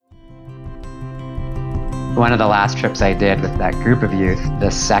One of the last trips I did with that group of youth, the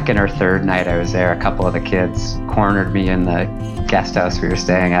second or third night I was there, a couple of the kids cornered me in the guest house we were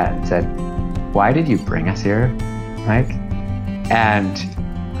staying at and said, "Why did you bring us here, Mike?" And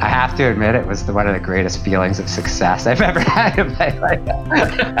I have to admit, it was one of the greatest feelings of success I've ever had in my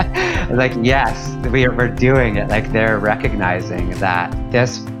life. Like, yes, we're doing it. Like, they're recognizing that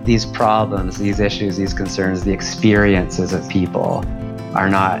these problems, these issues, these concerns, the experiences of people are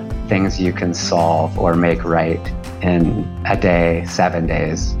not things you can solve or make right in a day, 7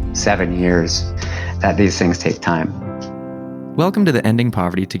 days, 7 years, that these things take time. Welcome to the Ending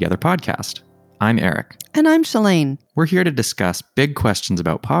Poverty Together podcast. I'm Eric. And I'm Shalane. We're here to discuss big questions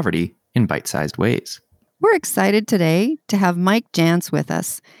about poverty in bite-sized ways. We're excited today to have Mike Jantz with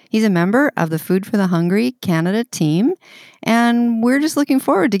us. He's a member of the Food for the Hungry Canada team, and we're just looking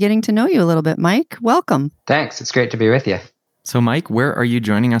forward to getting to know you a little bit, Mike. Welcome. Thanks. It's great to be with you. So, Mike, where are you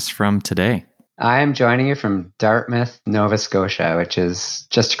joining us from today? I'm joining you from Dartmouth, Nova Scotia, which is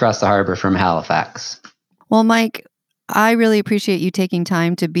just across the harbor from Halifax. Well, Mike, I really appreciate you taking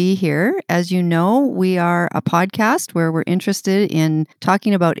time to be here. As you know, we are a podcast where we're interested in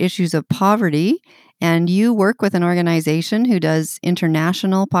talking about issues of poverty, and you work with an organization who does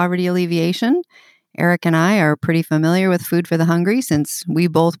international poverty alleviation. Eric and I are pretty familiar with Food for the Hungry since we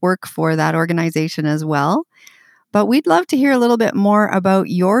both work for that organization as well. But we'd love to hear a little bit more about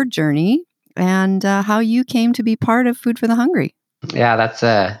your journey and how you came to be part of Food for the Hungry. Yeah,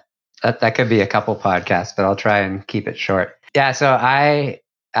 that could be a couple podcasts, but I'll try and keep it short. Yeah, so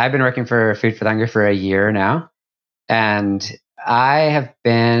I've been working for Food for the Hungry for a year now, and I have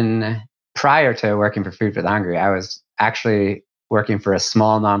been, prior to working for Food for the Hungry, I was actually working for a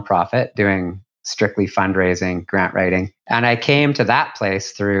small nonprofit doing strictly fundraising, grant writing, and I came to that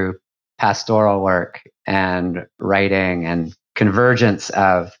place through pastoral work and writing and convergence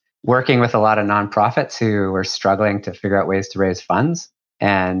of working with a lot of nonprofits who were struggling to figure out ways to raise funds,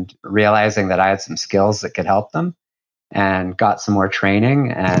 and realizing that I had some skills that could help them, and got some more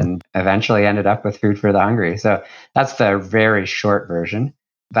training, and eventually ended up with Food for the Hungry. So that's the very short version.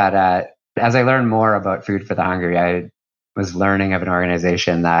 But as I learned more about Food for the Hungry, I was learning of an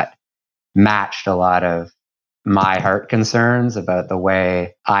organization that matched a lot of my heart concerns about the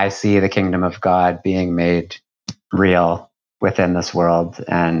way I see the kingdom of God being made real within this world.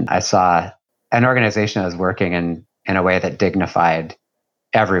 And I saw an organization that was working in a way that dignified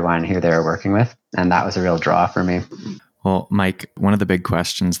everyone who they were working with. And that was a real draw for me. Well, Mike, one of the big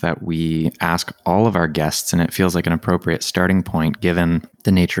questions that we ask all of our guests, and it feels like an appropriate starting point given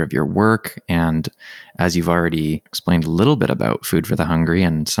the nature of your work, and as you've already explained a little bit about Food for the Hungry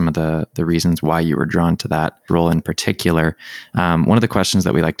and some of the reasons why you were drawn to that role in particular, one of the questions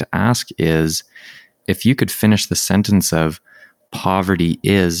that we like to ask is, if you could finish the sentence of poverty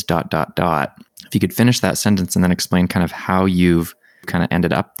is ... If you could finish that sentence and then explain kind of how you've kind of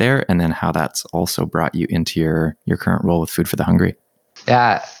ended up there, and then how that's also brought you into your current role with Food for the Hungry.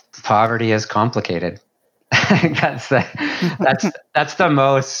 Yeah, poverty is complicated. that's the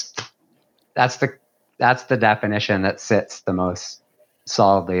definition that sits the most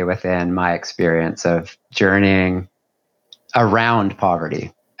solidly within my experience of journeying around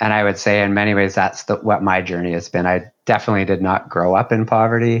poverty. And I would say in many ways that's what my journey has been. I definitely did not grow up in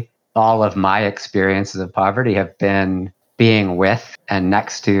poverty. All of my experiences of poverty have been being with and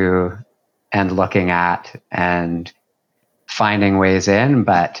next to and looking at and finding ways in,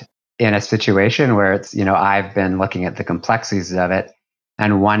 but in a situation where it's, I've been looking at the complexities of it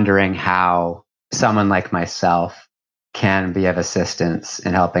and wondering how someone like myself can be of assistance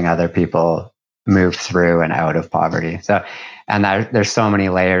in helping other people move through and out of poverty. So, and there's so many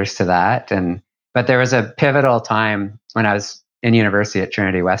layers to that. But there was a pivotal time when I was in university at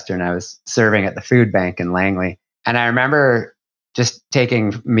Trinity Western. I was serving at the food bank in Langley. And I remember just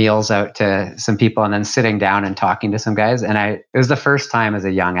taking meals out to some people and then sitting down and talking to some guys. And it was the first time as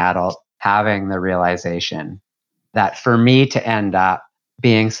a young adult having the realization that for me to end up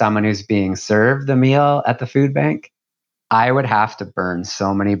being someone who's being served the meal at the food bank, I would have to burn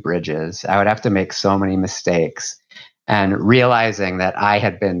so many bridges. I would have to make so many mistakes. And realizing that I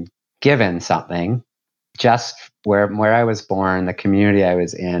had been given something just where I was born, the community I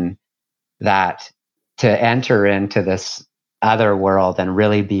was in, that to enter into this other world and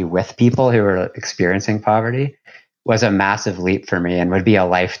really be with people who are experiencing poverty was a massive leap for me, and would be a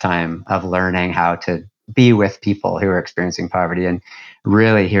lifetime of learning how to be with people who are experiencing poverty and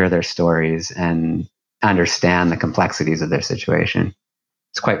really hear their stories and understand the complexities of their situation.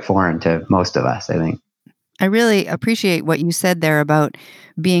 It's quite foreign to most of us, I think. I really appreciate what you said there about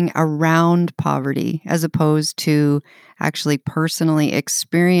being around poverty as opposed to actually personally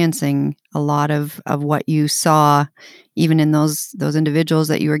experiencing a lot of what you saw, even in those individuals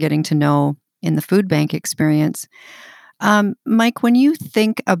that you were getting to know in the food bank experience. Mike, when you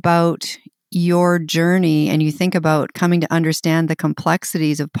think about your journey and you think about coming to understand the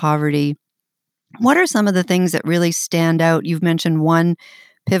complexities of poverty, what are some of the things that really stand out? You've mentioned one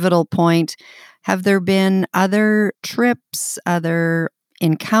pivotal point. Have there been other trips, other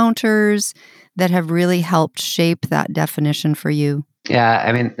encounters that have really helped shape that definition for you? Yeah,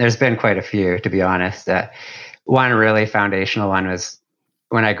 I mean, there's been quite a few, to be honest. One really foundational one was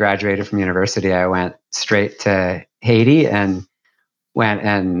when I graduated from university, I went straight to Haiti and went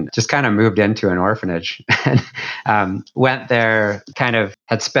and just kind of moved into an orphanage and went there, kind of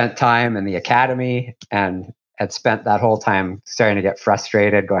had spent time in the academy and had spent that whole time starting to get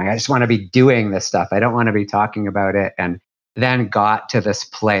frustrated, going, I just want to be doing this stuff. I don't want to be talking about it. And then got to this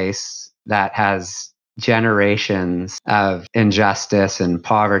place that has generations of injustice and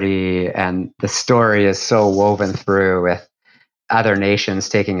poverty. And the story is so woven through with other nations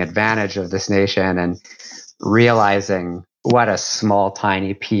taking advantage of this nation, and realizing what a small,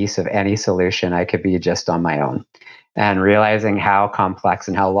 tiny piece of any solution I could be just on my own, and realizing how complex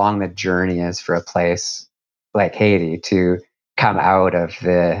and how long the journey is for a place like Haiti to come out of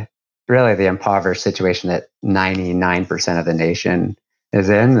the impoverished situation that 99% of the nation is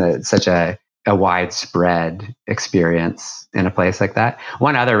in. It's such a widespread experience in a place like that.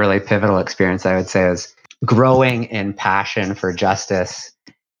 One other really pivotal experience I would say is growing in passion for justice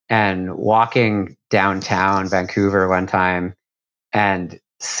and walking downtown Vancouver one time and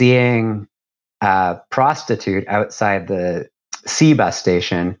seeing a prostitute outside the C bus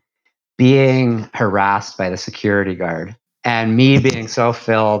station being harassed by the security guard, and me being so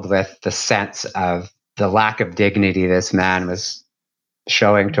filled with the sense of the lack of dignity this man was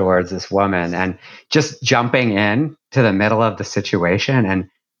showing towards this woman, and just jumping in to the middle of the situation and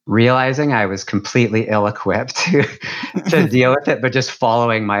realizing I was completely ill-equipped to deal with it, but just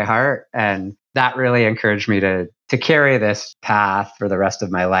following my heart. And that really encouraged me to carry this path for the rest of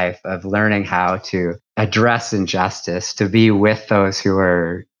my life of learning how to address injustice, to be with those who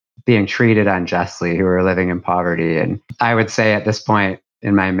are being treated unjustly, who are living in poverty. And I would say at this point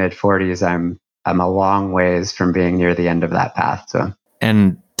in my mid 40s, I'm a long ways from being near the end of that path. So.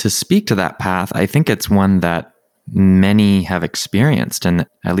 And to speak to that path, I think it's one that many have experienced, and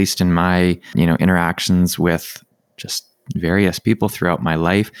at least in my, interactions with just various people throughout my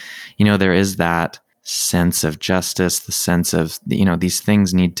life, there is that sense of justice, the sense of, these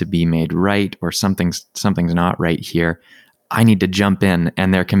things need to be made right, or something's not right here. I need to jump in,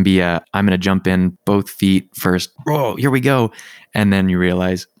 and there can be I'm going to jump in both feet first. Oh, here we go. And then you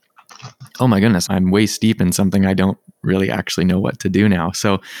realize, oh my goodness, I'm waist deep in something I don't really actually know what to do now.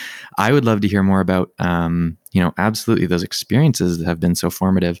 So I would love to hear more about, absolutely those experiences that have been so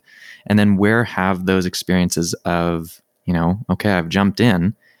formative. And then where have those experiences of, okay, I've jumped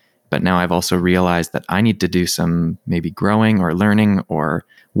in, but now I've also realized that I need to do some maybe growing or learning, or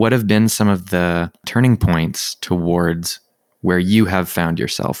what have been some of the turning points towards where you have found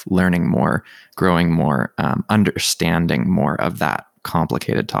yourself learning more, growing more, understanding more of that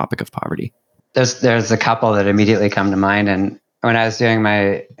complicated topic of poverty? There's a couple that immediately come to mind. And when I was doing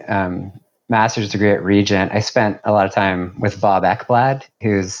my master's degree at Regent, I spent a lot of time with Bob Ekblad,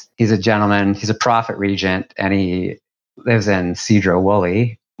 he's a gentleman, he's a prophet regent, and he lives in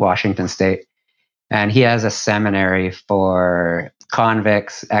Sedro-Woolley, Washington State. And he has a seminary for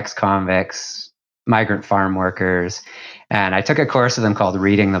convicts, ex-convicts, migrant farm workers. And I took a course with him called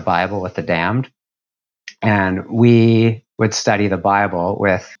Reading the Bible with the Damned. And we would study the Bible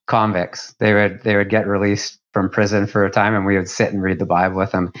with convicts. They would get released from prison for a time, and we would sit and read the Bible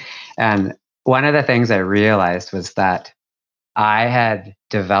with them. And one of the things I realized was that I had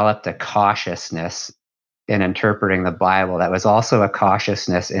developed a cautiousness in interpreting the Bible that was also a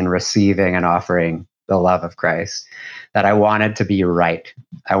cautiousness in receiving and offering the love of Christ, that I wanted to be right.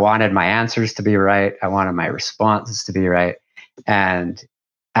 I wanted my answers to be right. I wanted my responses to be right. And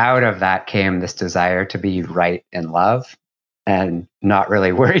out of that came this desire to be right in love and not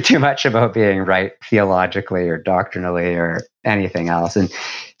really worry too much about being right theologically or doctrinally or anything else. And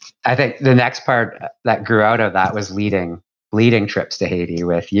I think the next part that grew out of that was leading trips to Haiti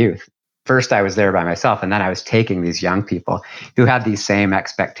with youth. First, I was there by myself, and then I was taking these young people who had these same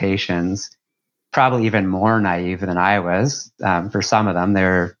expectations, probably even more naive than I was. For some of them,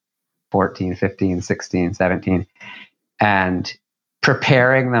 they're 14, 15, 16, 17, and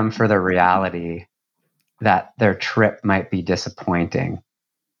preparing them for the reality that their trip might be disappointing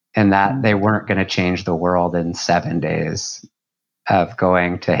and that they weren't going to change the world in 7 days of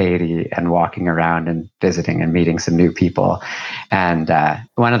going to Haiti and walking around and visiting and meeting some new people. And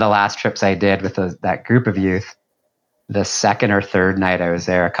one of the last trips I did with that group of youth, the second or third night I was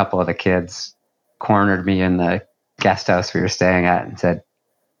there, a couple of the kids cornered me in the guest house we were staying at and said,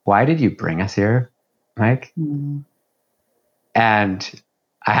 "Why did you bring us here, Mike?" Mm. And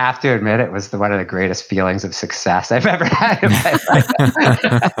I have to admit, it was one of the greatest feelings of success I've ever had in my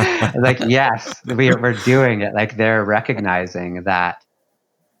life. Like, yes, we're doing it. Like, they're recognizing that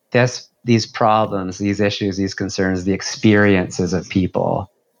these problems, these issues, these concerns, the experiences of people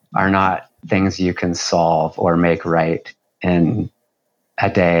are not things you can solve or make right in a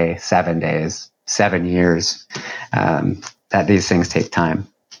day, 7 days, 7 years, that these things take time.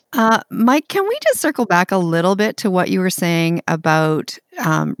 Mike, can we just circle back a little bit to what you were saying about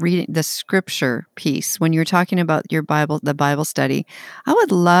reading the scripture piece when you were talking about the Bible study? I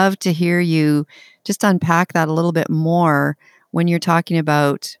would love to hear you just unpack that a little bit more when you're talking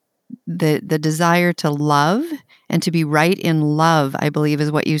about the desire to love and to be right in love, I believe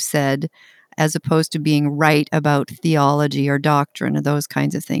is what you said, as opposed to being right about theology or doctrine or those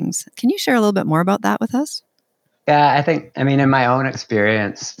kinds of things. Can you share a little bit more about that with us? Yeah, I mean, in my own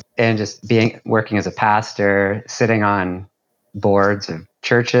experience and just working as a pastor, sitting on boards of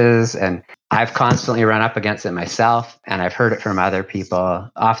churches, and I've constantly run up against it myself, and I've heard it from other people.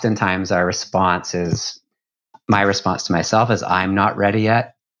 Oftentimes my response to myself is, I'm not ready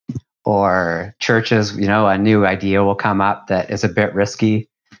yet. Or churches, a new idea will come up that is a bit risky,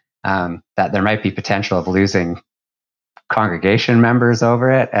 that there might be potential of losing congregation members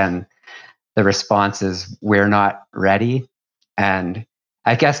over it. And the response is, we're not ready. And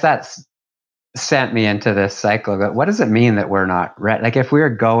I guess that's sent me into this cycle of, what does it mean that we're not ready? Like, if we're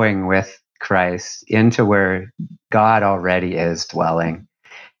going with Christ into where God already is dwelling,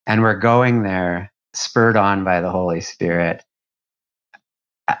 and we're going there spurred on by the Holy Spirit,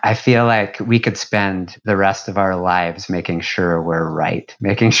 I feel like we could spend the rest of our lives making sure we're right,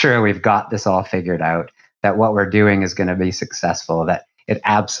 making sure we've got this all figured out, that what we're doing is going to be successful, that it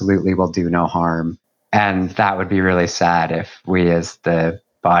absolutely will do no harm. And that would be really sad if we as the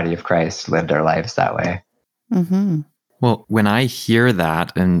body of Christ lived our lives that way. Mm-hmm. Well, when I hear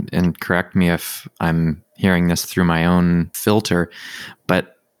that, and correct me if I'm hearing this through my own filter,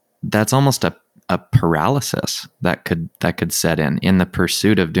 but that's almost a paralysis that could set in the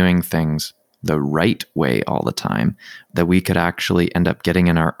pursuit of doing things the right way all the time, that we could actually end up getting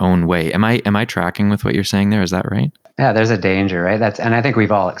in our own way. Am I tracking with what you're saying there? Is that right? Yeah, there's a danger, right? And I think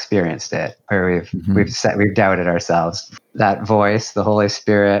we've all experienced it, where we've doubted ourselves. That voice, the Holy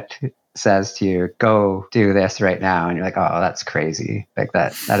Spirit, says to you, go do this right now, and you're like, oh, that's crazy. Like,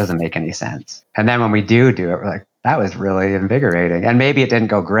 that doesn't make any sense. And then when we do it, we're like, that was really invigorating. And maybe it didn't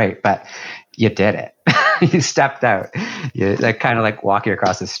go great, but you did it. You stepped out. You kind of like walking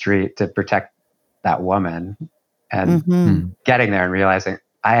across the street to protect that woman, and getting there and realizing,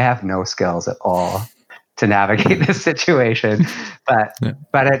 I have no skills at all to navigate this situation, but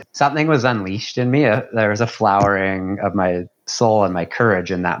something was unleashed in me. There was a flowering of my soul and my courage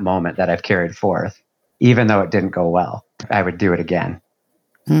in that moment that I've carried forth, even though it didn't go well. I would do it again.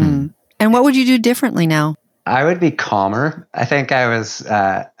 And what would you do differently now? I would be calmer. I think I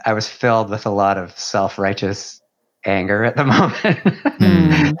was filled with a lot of self-righteous anger at the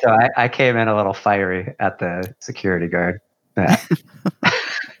moment. So I came in a little fiery at the security guard. Yeah.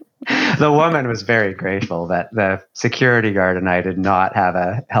 The woman was very grateful that the security guard and I did not have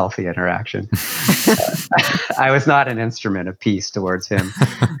a healthy interaction. I was not an instrument of peace towards him.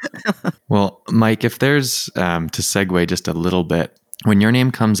 Well, Mike, if there's, to segue just a little bit, when your name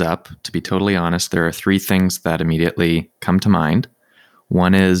comes up, to be totally honest, there are 3 things that immediately come to mind.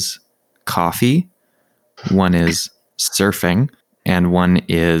 One is coffee, one is surfing, and one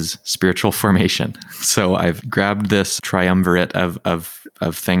is spiritual formation. So I've grabbed this triumvirate of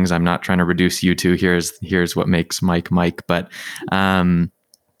things. I'm not trying to reduce you to here's what makes Mike, but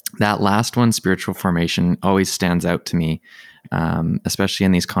that last one, spiritual formation, always stands out to me, especially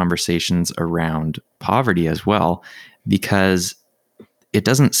in these conversations around poverty as well, because it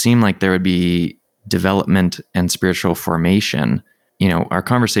doesn't seem like there would be development and spiritual formation. Our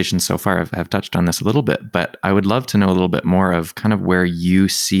conversations so far have touched on this a little bit, but I would love to know a little bit more of kind of where you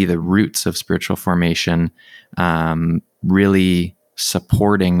see the roots of spiritual formation really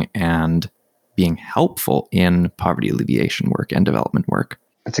supporting and being helpful in poverty alleviation work and development work.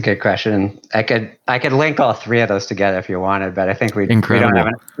 That's a good question. I could link all 3 of those together if you wanted, but I think we don't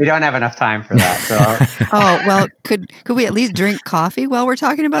have enough time for that. So oh, well, could we at least drink coffee while we're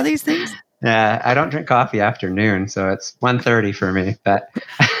talking about these things? Yeah, I don't drink coffee after noon, so it's 1:30 for me. But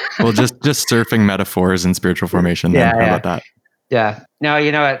Well, just surfing metaphors and spiritual formation then. How about that? Yeah. No,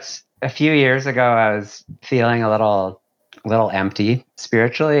 it's a few years ago I was feeling a little empty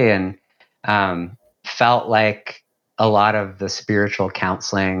spiritually, and felt like a lot of the spiritual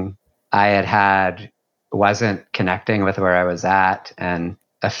counseling I had wasn't connecting with where I was at. And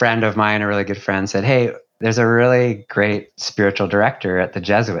a friend of mine, a really good friend, said, "Hey, there's a really great spiritual director at the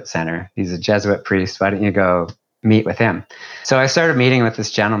Jesuit Center. He's a Jesuit priest. Why don't you go meet with him?" So I started meeting with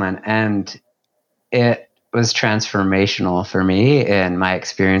this gentleman, and it was transformational for me in my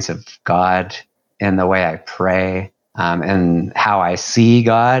experience of God, in the way I pray, and how I see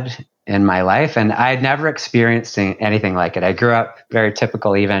God in my life. And I had never experienced anything like it. I grew up very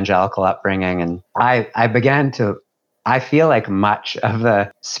typical evangelical upbringing, and I feel like much of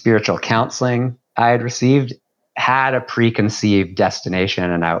the spiritual counseling I had received had a preconceived destination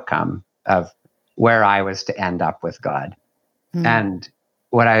and outcome of where I was to end up with God. And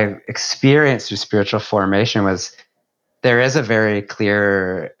what I experienced through spiritual formation was there is a very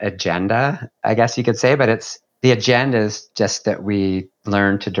clear agenda, I guess you could say, but the agenda is just that we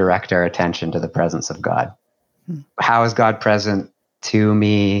learn to direct our attention to the presence of God. How is God present to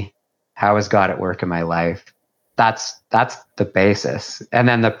me? How is God at work in my life? That's the basis. And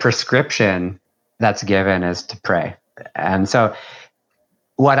then the prescription that's given is to pray. And so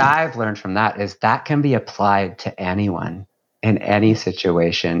what I've learned from that is that can be applied to anyone in any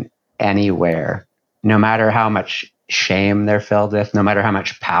situation, anywhere, no matter how much shame they're filled with, no matter how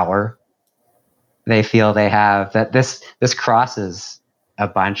much power they feel they have, that this crosses a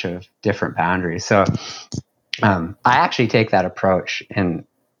bunch of different boundaries. So I actually take that approach in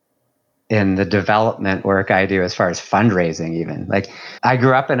the development work I do as far as fundraising, even. Like, I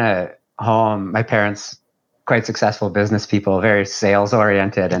grew up in a home, my parents, quite successful business people, very sales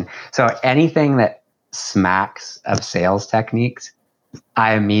oriented. And so anything that smacks of sales techniques,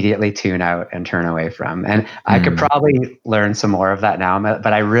 I immediately tune out and turn away from. And I could probably learn some more of that now,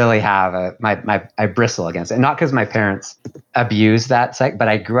 but I really have I bristle against it. Not because my parents abuse that but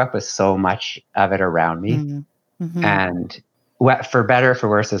I grew up with so much of it around me. And for better or for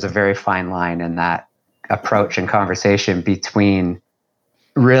worse, there's a very fine line in that approach and conversation between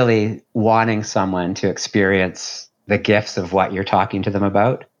really wanting someone to experience the gifts of what you're talking to them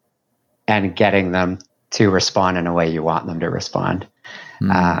about and getting them to respond in a way you want them to respond.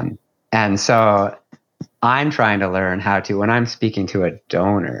 And so I'm trying to learn how to, when I'm speaking to a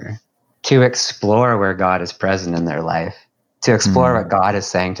donor, to explore where God is present in their life, to explore what God is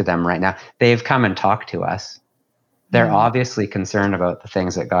saying to them right now. They've come and talked to us. They're obviously concerned about the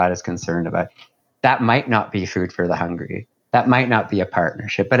things that God is concerned about. That might not be food for the hungry. That might not be a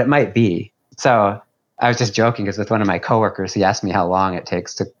partnership, but it might be. So I was just joking because with one of my coworkers, he asked me how long it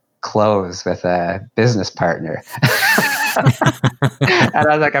takes to close with a business partner. And I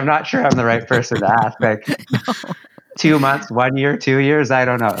was like, I'm not sure I'm the right person to ask. Like, 2 months, 1 year, 2 years, I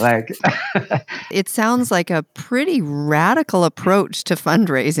don't know. Like, it sounds like a pretty radical approach to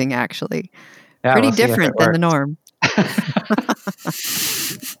fundraising, actually. yeah, Pretty we'll different than the norm.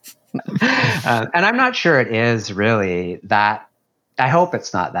 And I'm not sure it is really that. I hope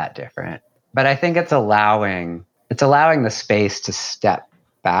it's not that different, but I think it's allowing the space to step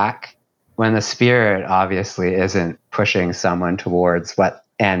back when the Spirit obviously isn't pushing someone towards what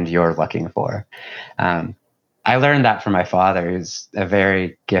end you're looking for. I learned that from my father, who's a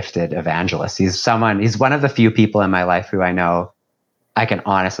very gifted evangelist. He's one of the few people in my life who I know I can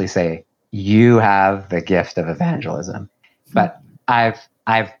honestly say, you have the gift of evangelism. But I've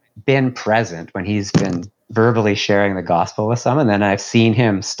been present when he's been verbally sharing the gospel with someone, then I've seen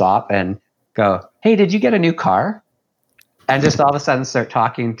him stop and go, "Hey, did you get a new car?" And just all of a sudden start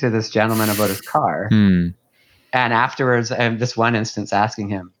talking to this gentleman about his car. And afterwards, and this one instance, asking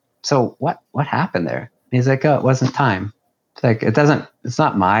him, "So what happened there?" And he's like, "Oh, it wasn't time." It's like, it's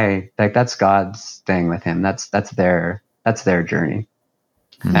not my, like, that's God's thing with him. That's their journey.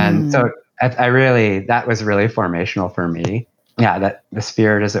 And so that was really formational for me. Yeah, that the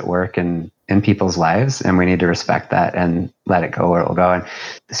Spirit is at work in people's lives, and we need to respect that and let it go where it will go. And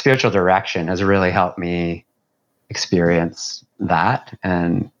the spiritual direction has really helped me experience that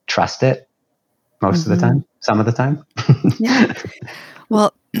and trust it most of the time, some of the time. Yeah.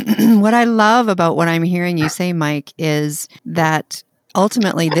 Well, what I love about what I'm hearing you say, Mike, is that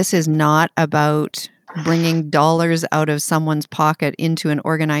ultimately this is not about bringing dollars out of someone's pocket into an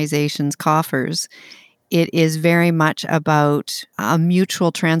organization's coffers. It is very much about a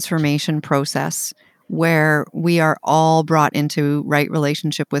mutual transformation process where we are all brought into right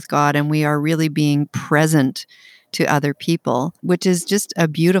relationship with God, and we are really being present to other people, which is just a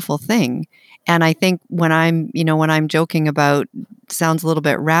beautiful thing. And I think when I'm joking about sounds a little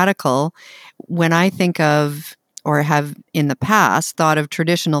bit radical. When I think of, or have in the past thought of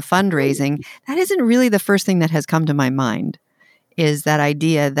traditional fundraising, that isn't really the first thing that has come to my mind, is that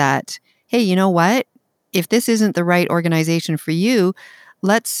idea that, hey, you know what? If this isn't the right organization for you,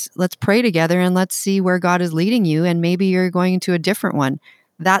 let's pray together and let's see where God is leading you, and maybe you're going to a different one.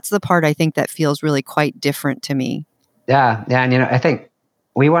 That's the part I think that feels really quite different to me. Yeah. And, I think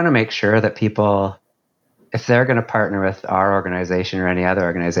we want to make sure that people, if they're going to partner with our organization or any other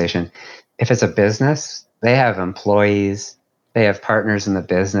organization, if it's a business, they have employees, they have partners in the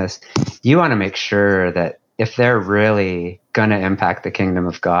business. You want to make sure that if they're really going to impact the kingdom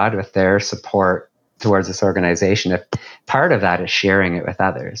of God with their support towards this organization, if part of that is sharing it with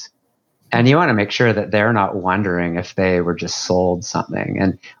others. And you want to make sure that they're not wondering if they were just sold something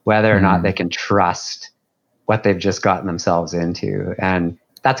and whether or not they can trust what they've just gotten themselves into. And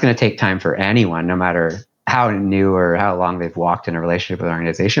that's going to take time for anyone, no matter how new or how long they've walked in a relationship with an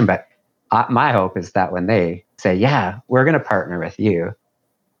organization. But my hope is that when they say, yeah, we're going to partner with you,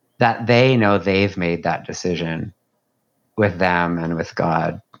 that they know they've made that decision with them and with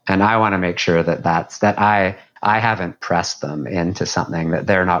God. And I want to make sure that I haven't pressed them into something that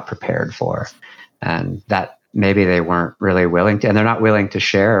they're not prepared for, and that maybe they weren't really willing to, and they're not willing to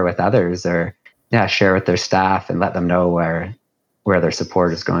share with others, or share with their staff and let them know where their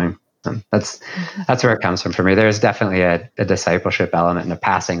support is going. That's where it comes from for me. There's definitely a discipleship element and a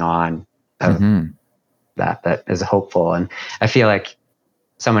passing on of that is hopeful. And I feel like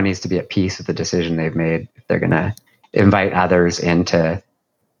someone needs to be at peace with the decision they've made if they're going to invite others into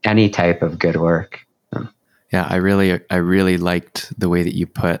any type of good work. Yeah, I really liked the way that you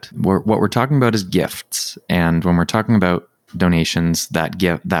put what we're talking about is gifts, and when we're talking about donations,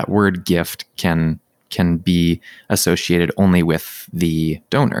 that word gift can be associated only with the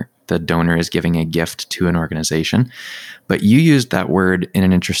donor. The donor is giving a gift to an organization, but you used that word in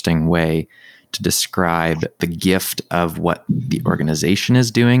an interesting way to describe the gift of what the organization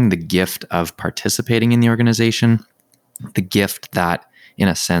is doing, the gift of participating in the organization, the gift that, in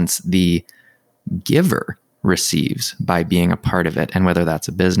a sense, the giver receives by being a part of it. And whether that's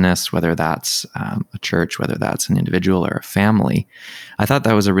a business, whether that's a church, whether that's an individual or a family, I thought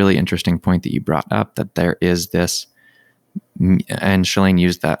that was a really interesting point that you brought up, that there is this, and Shalane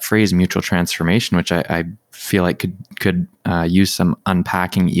used that phrase, mutual transformation, which I feel like could use some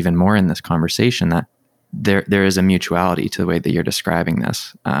unpacking even more in this conversation, that there is a mutuality to the way that you're describing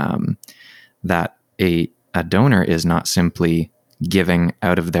this, that a donor is not simply giving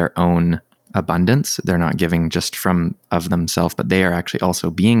out of their own abundance. They're not giving just of themselves, but they are actually also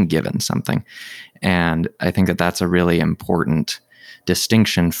being given something. And I think that that's a really important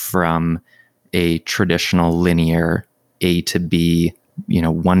distinction from a traditional linear A to B,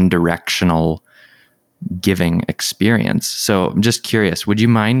 one directional giving experience. So I'm just curious, would you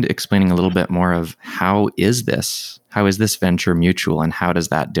mind explaining a little bit more of how is this venture mutual, and how does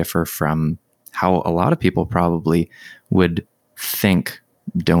that differ from how a lot of people probably would think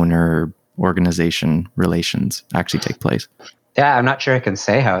donor organization relations actually take place? Yeah, I'm not sure I can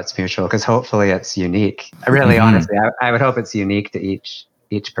say how it's mutual, because hopefully it's unique. Really, honestly, I would hope it's unique to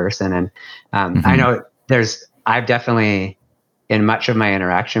each person. And I know I've definitely, in much of my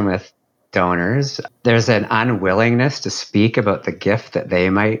interaction with donors, there's an unwillingness to speak about the gift that they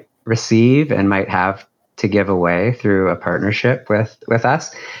might receive and might have to give away through a partnership with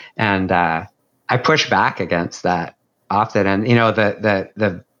us. And I push back against that often. And,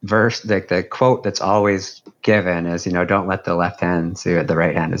 the verse, the quote that's always given is, don't let the left hand see what the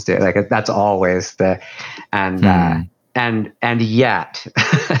right hand is doing. Like, that's always and yet,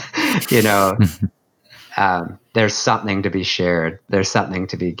 there's something to be shared. There's something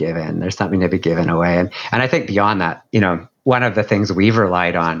to be given. There's something to be given away. And I think beyond that, one of the things we've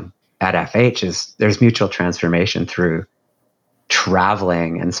relied on at FH is there's mutual transformation through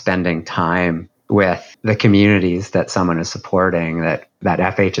traveling and spending time with the communities that someone is supporting, that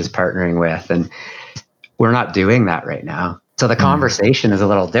FH is partnering with. And we're not doing that right now. So the conversation is a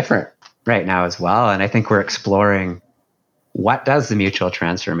little different right now as well. And I think we're exploring, what does the mutual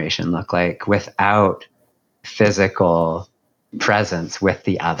transformation look like without physical presence with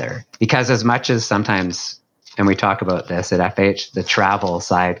the other? Because as much as sometimes, and we talk about this at FH, the travel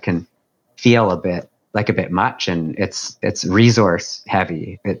side can feel a bit much, and it's resource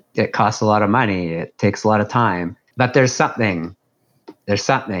heavy. It costs a lot of money. It takes a lot of time. But there's something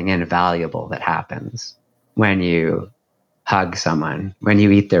invaluable that happens when you hug someone, when you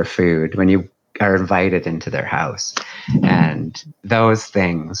eat their food, when you are invited into their house. And those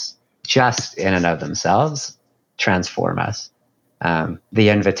things, just in and of themselves, transform us.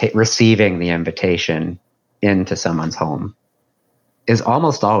 Receiving the invitation into someone's home is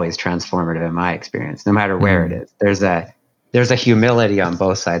almost always transformative in my experience, no matter where it is. There's a humility on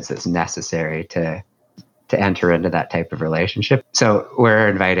both sides that's necessary to enter into that type of relationship. So we're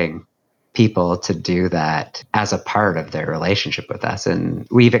inviting people to do that as a part of their relationship with us, and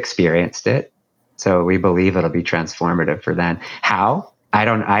we've experienced it. So we believe it'll be transformative for them. How? I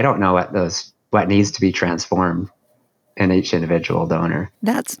don't know what needs to be transformed in each individual donor.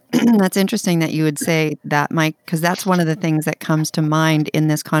 That's that's interesting that you would say that, Mike, because that's one of the things that comes to mind in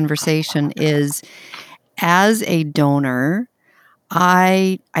this conversation is, as a donor,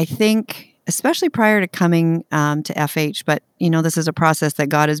 I think, especially prior to coming to FH, but this is a process that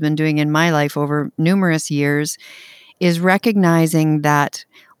God has been doing in my life over numerous years, is recognizing that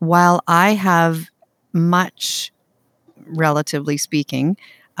while I have much, relatively speaking,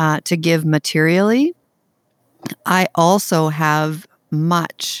 to give materially, I also have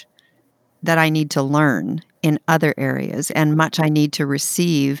much that I need to learn in other areas and much I need to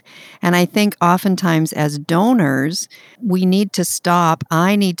receive. And I think oftentimes as donors, I need to stop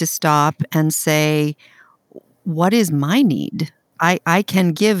and say, what is my need? I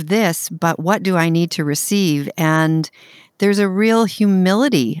can give this, but what do I need to receive? And there's a real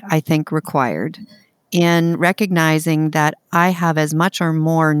humility, I think, required in recognizing that I have as much or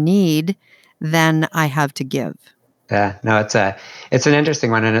more need than I have to give. Yeah, no, it's an interesting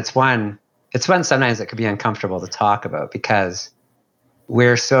one, and it's one sometimes that could be uncomfortable to talk about because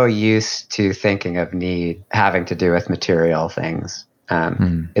we're so used to thinking of need having to do with material things.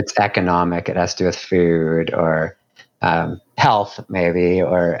 It's economic; it has to do with food or health, maybe,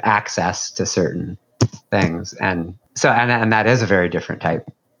 or access to certain things, and so and that is a very different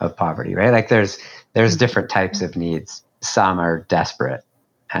type of poverty, right? Like there's different types of needs. Some are desperate,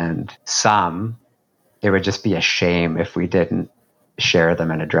 and some, it would just be a shame if we didn't share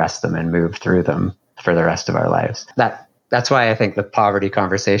them and address them and move through them for the rest of our lives. That's why I think the poverty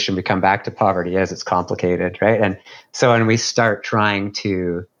conversation, we come back to poverty, is it's complicated, right? And so when we start trying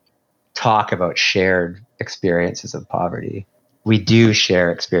to talk about shared experiences of poverty, we do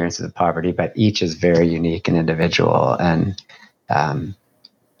share experiences of poverty, but each is very unique and individual, and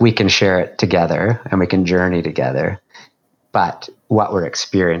we can share it together and we can journey together. But what we're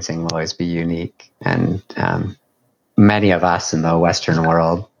experiencing will always be unique. And many of us in the Western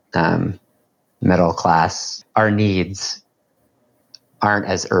world, middle class, our needs aren't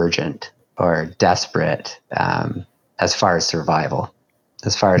as urgent or desperate as far as survival,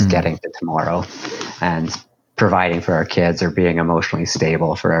 as far as getting to tomorrow and providing for our kids or being emotionally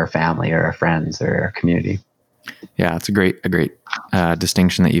stable for our family or our friends or our community. Yeah, it's a great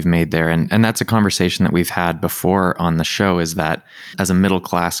distinction that you've made there. And that's a conversation that we've had before on the show, is that as a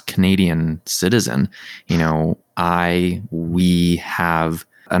middle-class Canadian citizen, we have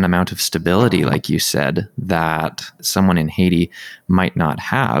an amount of stability, like you said, that someone in Haiti might not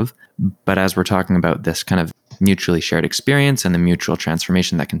have. But as we're talking about this kind of mutually shared experience and the mutual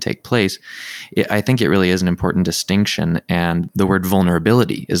transformation that can take place, I think it really is an important distinction. And the word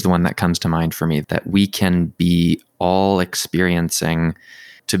vulnerability is the one that comes to mind for me, that we can be all experiencing.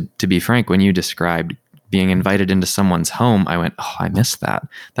 To be frank, when you described being invited into someone's home, I went, oh, I missed that.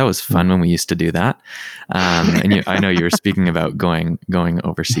 That was fun when we used to do that. And I know you were speaking about going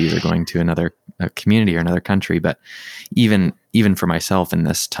overseas or going to another community or another country, but even for myself in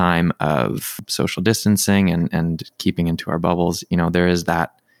this time of social distancing and keeping into our bubbles, there is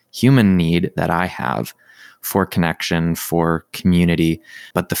that human need that I have for connection, for community.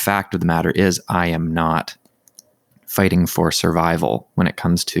 But the fact of the matter is, I am not fighting for survival when it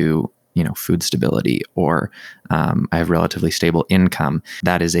comes to food stability, or I have relatively stable income.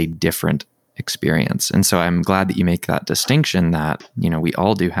 That is a different experience. And so I'm glad that you make that distinction, that, we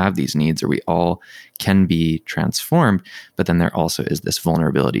all do have these needs, or we all can be transformed, but then there also is this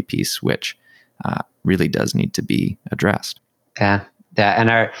vulnerability piece, which really does need to be addressed. Yeah.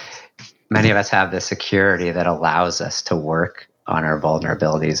 And many of us have the security that allows us to work on our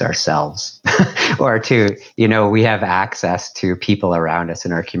vulnerabilities ourselves, or to, we have access to people around us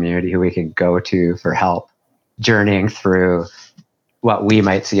in our community who we can go to for help journeying through what we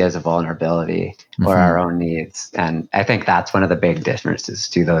might see as a vulnerability or our own needs. And I think that's one of the big differences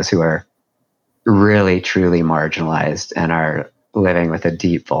to those who are really, truly marginalized and are living with a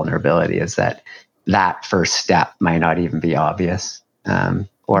deep vulnerability, is that first step might not even be obvious,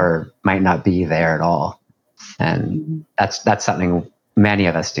 or might not be there at all. And that's something many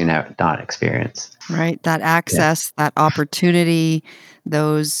of us do not experience. Right. That access, that opportunity,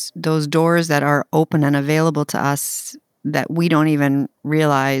 those doors that are open and available to us that we don't even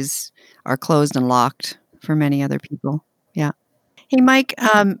realize are closed and locked for many other people. Yeah. Hey, Mike,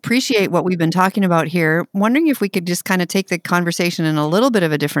 appreciate what we've been talking about here. Wondering if we could just kind of take the conversation in a little bit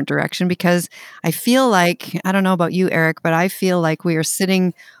of a different direction, because I feel like, I don't know about you, Eric, but I feel like we are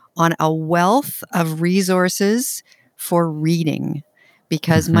sitting on a wealth of resources for reading.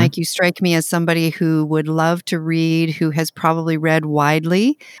 Because, Mhm. Mike, you strike me as somebody who would love to read, who has probably read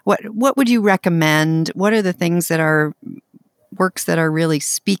widely. What would you recommend? What are the things that are works that are really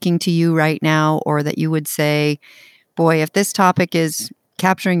speaking to you right now, or that you would say, boy, if this topic is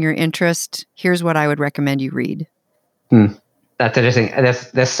capturing your interest, here's what I would recommend you read? That's interesting.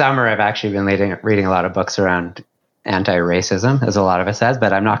 This summer, I've actually been reading a lot of books around anti-racism, as a lot of us has,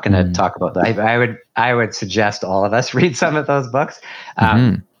 but I'm not going to Mm. talk about that. I would suggest all of us read some of those books.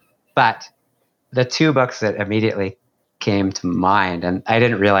 Mhm. But the two books that immediately came to mind, and I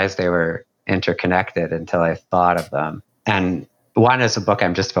didn't realize they were interconnected until I thought of them. And one is a book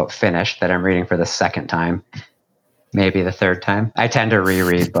I'm just about finished that I'm reading for the second time, maybe the third time. I tend to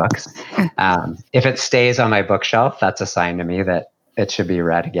reread books. If it stays on my bookshelf, that's a sign to me that it should be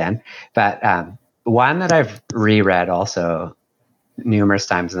read again. But one that I've reread also numerous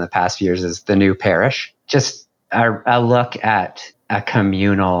times in the past few years is The New Parish. Just a look at a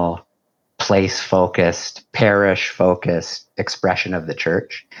communal, place-focused, parish-focused expression of the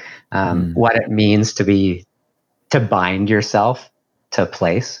church. What it means to bind yourself to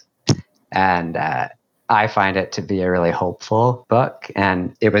place. And I find it to be a really hopeful book.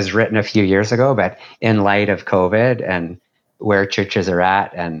 And it was written a few years ago, but in light of COVID and where churches are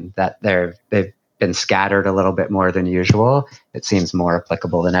at, and that they've been scattered a little bit more than usual, it seems more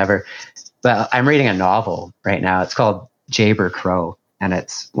applicable than ever. But I'm reading a novel right now. It's called Jayber Crow, and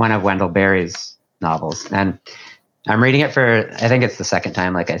it's one of Wendell Berry's novels. And I'm reading it for, I think it's the second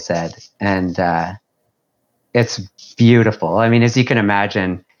time, like I said, and it's beautiful. I mean, as you can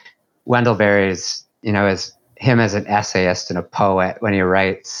imagine, Wendell Berry's, as him as an essayist and a poet, when he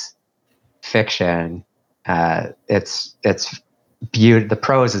writes fiction, it's beautiful. The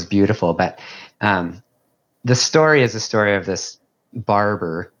prose is beautiful, but the story is the story of this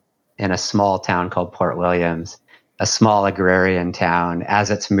barber in a small town called Port Williams, a small agrarian town, as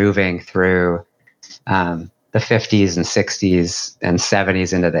it's moving through the 50s and 60s and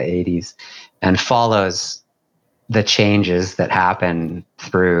 70s into the 80s, and follows the changes that happen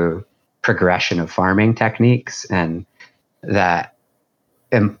through progression of farming techniques and that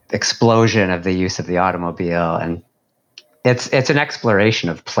explosion of the use of the automobile. And it's an exploration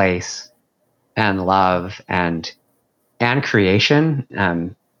of place and love and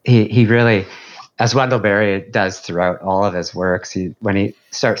creation. He really, as Wendell Berry does throughout all of his works, when he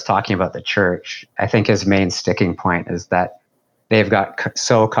starts talking about the church, I think his main sticking point is that they've got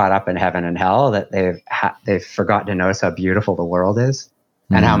so caught up in heaven and hell that they've forgotten to notice how beautiful the world is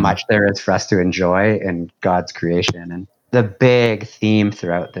and how much there is for us to enjoy in God's creation. And the big theme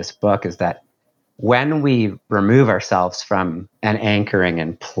throughout this book is that when we remove ourselves from an anchoring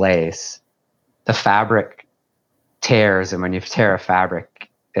in place, the fabric tears. And when you tear a fabric,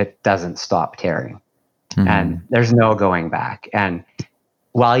 it doesn't stop tearing. And there's no going back. And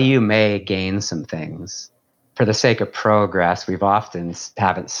while you may gain some things, for the sake of progress, we've often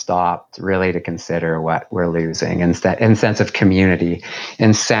haven't stopped really to consider what we're losing in sense of community,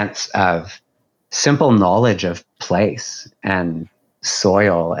 in sense of simple knowledge of place and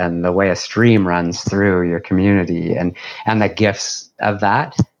soil and the way a stream runs through your community, and the gifts of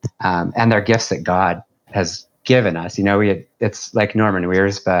that, and they're gifts that God has given us. It's like Norman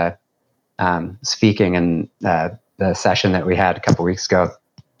Wiersbe speaking in the session that we had a couple weeks ago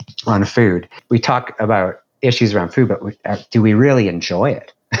on food. We talk about issues around food, but do we really enjoy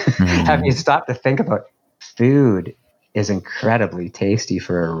it? Have you stopped to think about food is incredibly tasty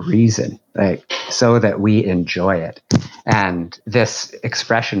for a reason, like so that we enjoy it. And this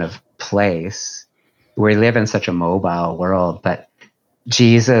expression of place, we live in such a mobile world, but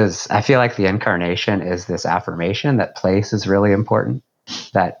Jesus, I feel like the incarnation is this affirmation that place is really important,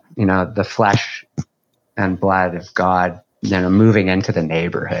 that, the flesh and blood of God, moving into the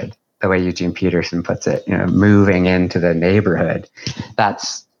neighborhood, the way Eugene Peterson puts it, moving into the neighborhood.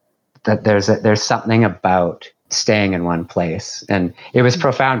 There's something about staying in one place. And it was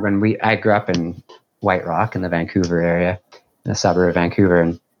profound when I grew up in White Rock in the Vancouver area, in a suburb of Vancouver.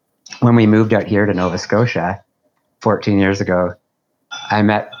 And when we moved out here to Nova Scotia 14 years ago,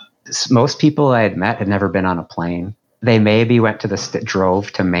 most people I had met had never been on a plane. They maybe went to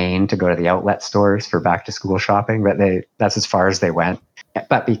drove to Maine to go to the outlet stores for back to school shopping, but that's as far as they went.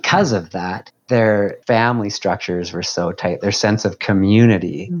 But because of that, their family structures were so tight. Their sense of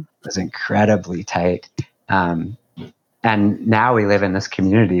community was incredibly tight. And now we live in this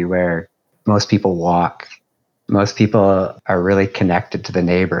community where most people walk Most people are really connected to the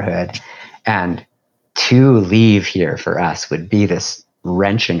neighborhood. And to leave here for us would be this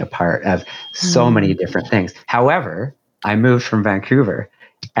wrenching apart of so many different things. However, I moved from Vancouver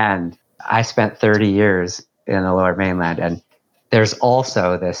and I spent 30 years in the Lower Mainland. And there's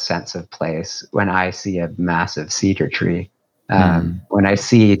also this sense of place when I see a massive cedar tree, when I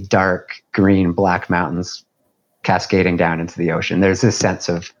see dark green black mountains cascading down into the ocean. There's this sense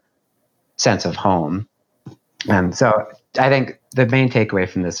of home. And so I think the main takeaway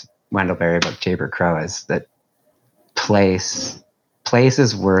from this Wendell Berry book, Jayber Crow, is that place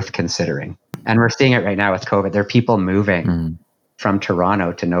is worth considering. And we're seeing it right now with COVID. There are people moving from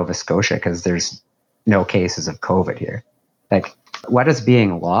Toronto to Nova Scotia because there's no cases of COVID here. Like, what is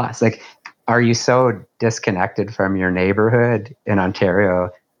being lost? Like, are you so disconnected from your neighborhood in Ontario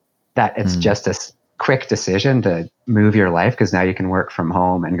that it's just a quick decision to move your life because now you can work from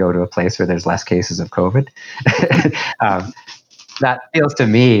home and go to a place where there's less cases of COVID? That feels to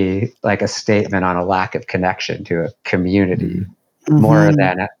me like a statement on a lack of connection to a community, more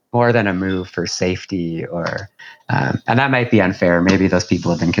than a move for safety, or and that might be unfair. Maybe those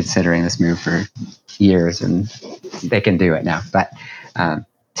people have been considering this move for years and they can do it now. But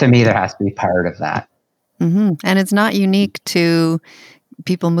to me, there has to be part of that. And it's not unique to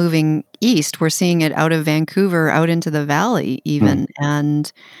people moving east. We're seeing it out of Vancouver, out into the valley even,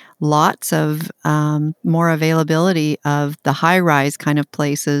 and lots of more availability of the high-rise kind of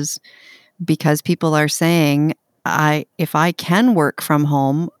places because people are saying, if I can work from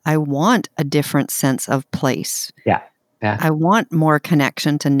home, I want a different sense of place. Yeah. I want more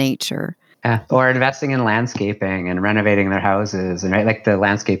connection to nature. Yeah. Or investing in landscaping and renovating their houses. And right, like the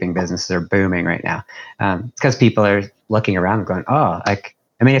landscaping businesses are booming right now. It's because people are looking around and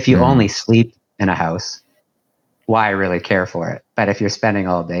going, if you only sleep in a house, why really care for it? But if you're spending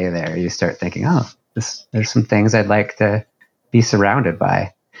all day there, you start thinking, there's some things I'd like to be surrounded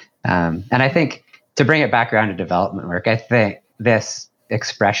by. And I think to bring it back around to development work, I think this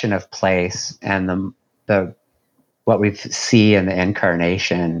expression of place and the what we see in the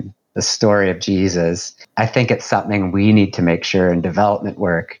incarnation, the story of Jesus, I think it's something we need to make sure in development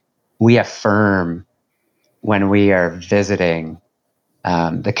work we affirm when we are visiting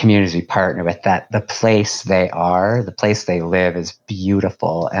the communities we partner with, that the place they are, the place they live is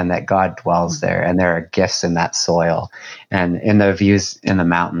beautiful and that God dwells there and there are gifts in that soil and in the views in the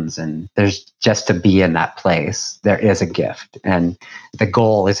mountains. And there's just to be in that place, there is a gift. And the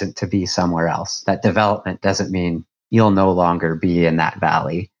goal isn't to be somewhere else. That development doesn't mean you'll no longer be in that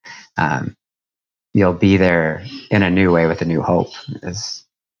valley. You'll be there in a new way with a new hope, is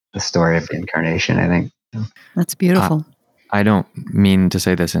the story of the incarnation, I think. That's beautiful. I don't mean to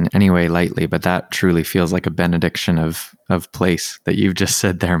say this in any way lightly, but that truly feels like a benediction of place that you've just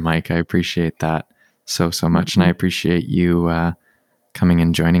said there, Mike. I appreciate that so much. And I appreciate you coming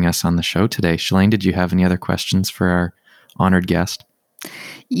and joining us on the show today. Shalane, did you have any other questions for our honored guest?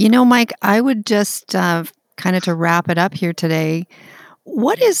 Mike, I would just kind of to wrap it up here today,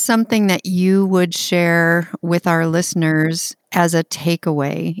 what is something that you would share with our listeners as a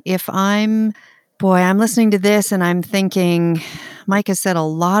takeaway? If I'm listening to this and I'm thinking, Mike has said a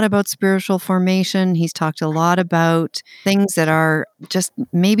lot about spiritual formation. He's talked a lot about things that are just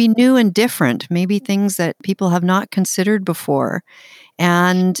maybe new and different, maybe things that people have not considered before.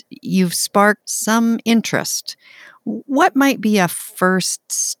 And you've sparked some interest. What might be a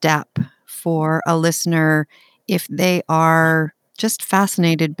first step for a listener if they are just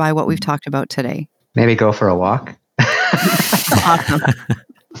fascinated by what we've talked about today? Maybe go for a walk. Awesome.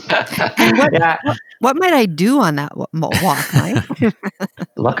 And what might I do on that walk, Mike?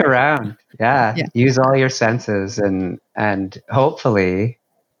 Look around. Yeah. Use all your senses and hopefully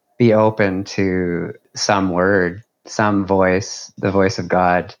be open to some word, some voice, the voice of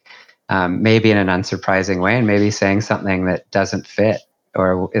God, maybe in an unsurprising way, and maybe saying something that doesn't fit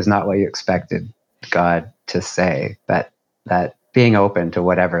or is not what you expected God to say. But that being open to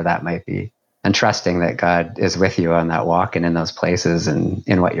whatever that might be, and trusting that God is with you on that walk and in those places and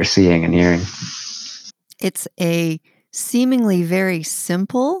in what you're seeing and hearing. It's a seemingly very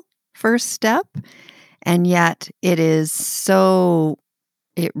simple first step, and yet it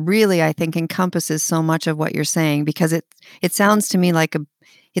really, I think, encompasses so much of what you're saying, because it sounds to me like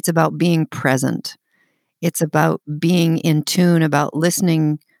it's about being present. It's about being in tune, about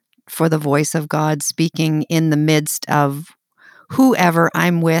listening for the voice of God speaking in the midst of whoever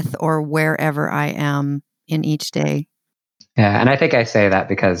I'm with or wherever I am in each day. Yeah, and I think I say that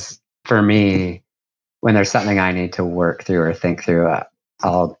because for me, when there's something I need to work through or think through,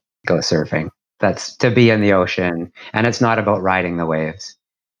 I'll go surfing. That's to be in the ocean. And it's not about riding the waves.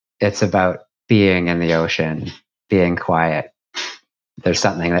 It's about being in the ocean, being quiet. There's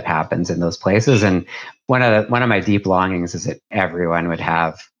something that happens in those places. And one of my deep longings is that everyone would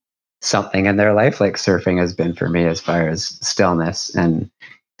have something in their life like surfing has been for me, as far as stillness and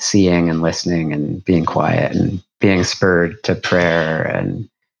seeing and listening and being quiet and being spurred to prayer. And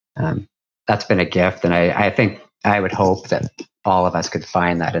that's been a gift. And I think I would hope that all of us could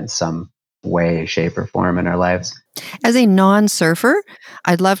find that in some way, shape, or form in our lives. As a non-surfer,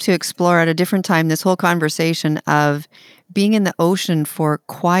 I'd love to explore at a different time this whole conversation of being in the ocean for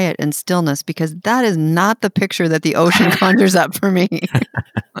quiet and stillness, because that is not the picture that the ocean conjures up for me.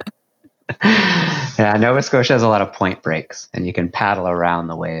 Yeah, Nova Scotia has a lot of point breaks, and you can paddle around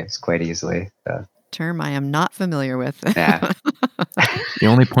the waves quite easily. So. Term I am not familiar with. Yeah. The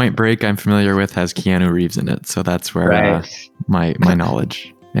only point break I'm familiar with has Keanu Reeves in it, so that's where my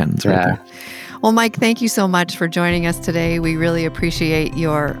knowledge ends right there. Well, Mike, thank you so much for joining us today. We really appreciate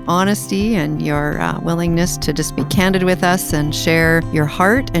your honesty and your willingness to just be candid with us and share your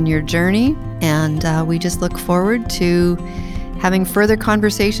heart and your journey. And we just look forward to having further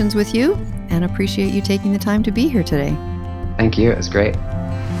conversations with you and appreciate you taking the time to be here today. Thank you. It was great.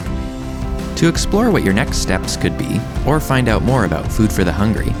 To explore what your next steps could be, or find out more about Food for the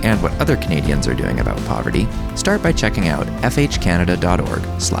Hungry and what other Canadians are doing about poverty, start by checking out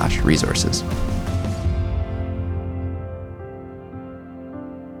fhcanada.org/resources.